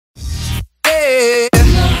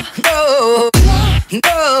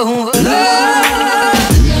no love,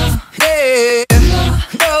 yeah,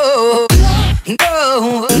 no,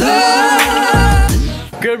 no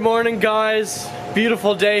love. Good morning, guys.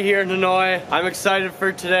 Beautiful day here in Hanoi. I'm excited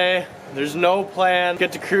for today. There's no plan.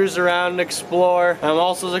 Get to cruise around and explore. I'm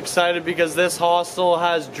also excited because this hostel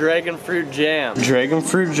has dragon fruit jam. Dragon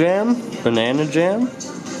fruit jam? Banana jam?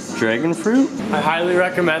 Dragon fruit? I highly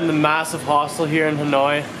recommend the massive hostel here in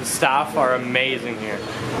Hanoi. The staff are amazing here.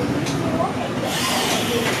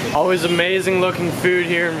 Always amazing looking food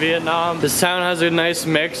here in Vietnam. This town has a nice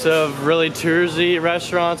mix of really touristy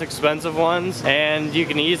restaurants, expensive ones, and you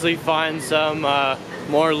can easily find some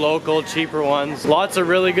more local, cheaper ones. Lots of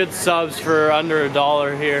really good subs for under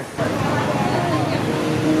 $1 here.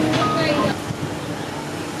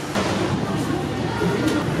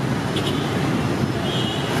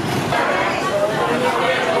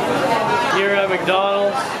 Here at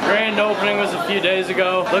Mcdonald's, grand opening was a few days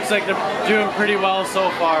ago. Looks like they're doing pretty well so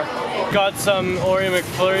far. Got some Oreo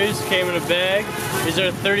McFlurries, came in a bag. These are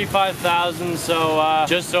 35,000, so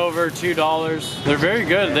just over $2. They're very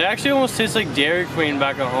good. They actually almost taste like Dairy Queen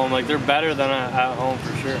back at home. Like they're better than at home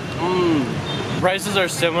for sure. Prices are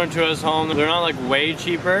similar to us home. They're not like way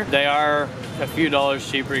cheaper. They are a few dollars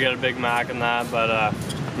cheaper. You get a Big Mac and that, but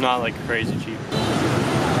not like crazy cheap.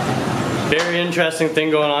 Very interesting thing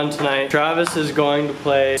going on tonight. Travis is going to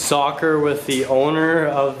play soccer with the owner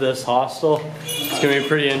of this hostel. It's gonna be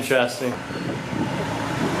pretty interesting.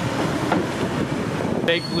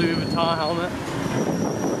 Fake Louis Vuitton helmet.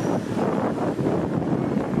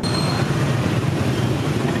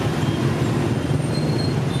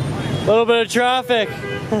 A little bit of traffic.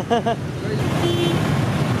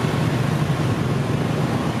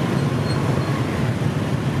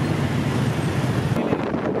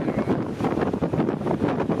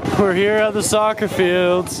 We're here at the soccer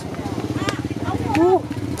fields. Woo.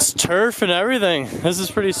 It's turf and everything. This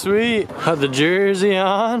is pretty sweet. Got the jersey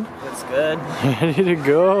on. That's good. Ready to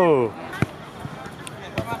go.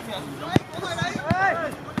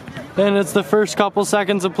 And it's the first couple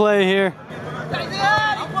seconds of play here.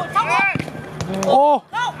 Oh!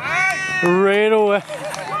 Right away.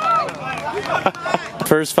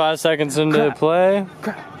 First 5 seconds into play. Oh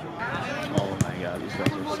my god, these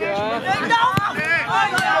guys are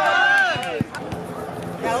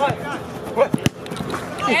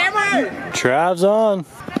Trav's on.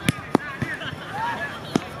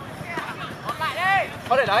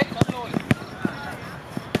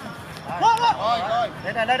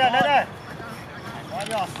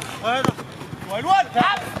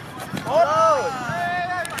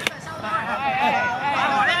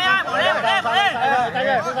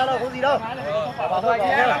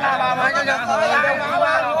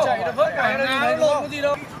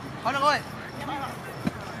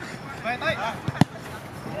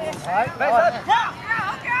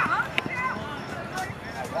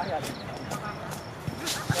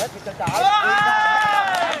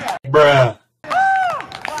 Bruh.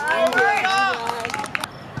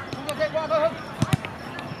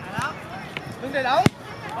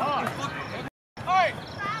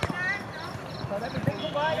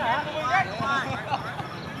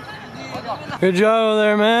 Good job over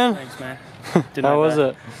there, man. Thanks, man. How was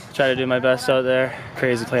it? Try to do my best out there.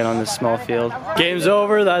 Crazy playing on this small field. Game's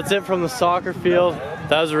over. That's it from the soccer field.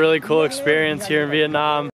 That was a really cool experience here in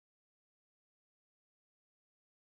Vietnam.